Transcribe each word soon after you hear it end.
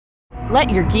Let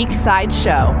your geek side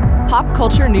show. Pop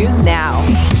culture news now.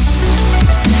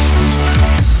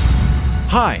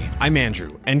 Hi, I'm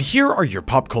Andrew, and here are your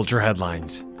pop culture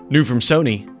headlines. New from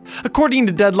Sony. According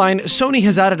to Deadline, Sony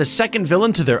has added a second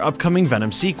villain to their upcoming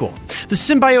Venom sequel. The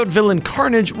symbiote villain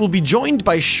Carnage will be joined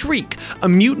by Shriek, a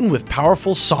mutant with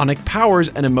powerful sonic powers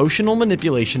and emotional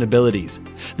manipulation abilities.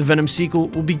 The Venom sequel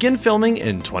will begin filming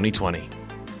in 2020.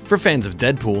 For fans of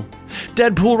Deadpool,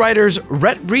 Deadpool writers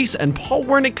Rhett Reese and Paul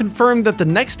Wernick confirmed that the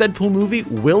next Deadpool movie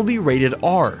will be rated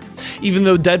R. Even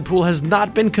though Deadpool has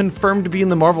not been confirmed to be in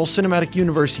the Marvel Cinematic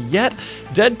Universe yet,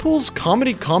 Deadpool's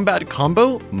comedy-combat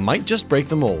combo might just break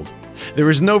the mold. There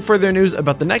is no further news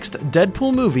about the next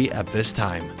Deadpool movie at this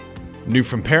time. New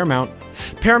from Paramount.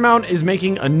 Paramount is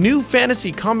making a new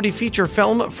fantasy comedy feature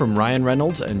film from Ryan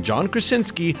Reynolds and John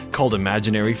Krasinski called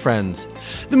Imaginary Friends.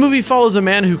 The movie follows a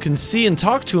man who can see and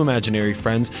talk to imaginary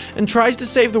friends and tries to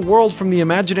save the world from the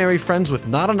imaginary friends with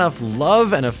not enough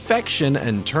love and affection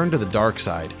and turn to the dark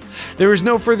side. There is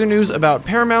no further news about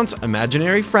Paramount's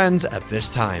Imaginary Friends at this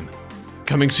time.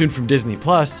 Coming soon from Disney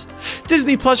Plus.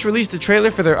 Disney Plus released a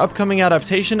trailer for their upcoming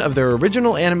adaptation of their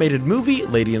original animated movie,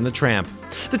 Lady and the Tramp.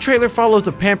 The trailer follows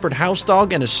a pampered house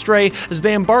dog and a stray as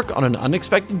they embark on an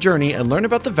unexpected journey and learn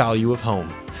about the value of home.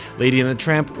 Lady and the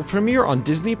Tramp will premiere on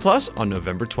Disney Plus on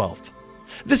November 12th.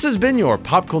 This has been your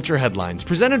Pop Culture Headlines,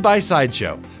 presented by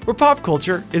Sideshow, where pop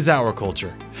culture is our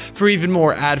culture. For even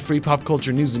more ad-free pop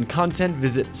culture news and content,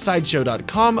 visit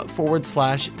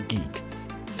sideshow.com/geek.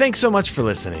 Thanks so much for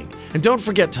listening, and don't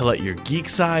forget to let your geek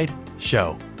side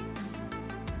show.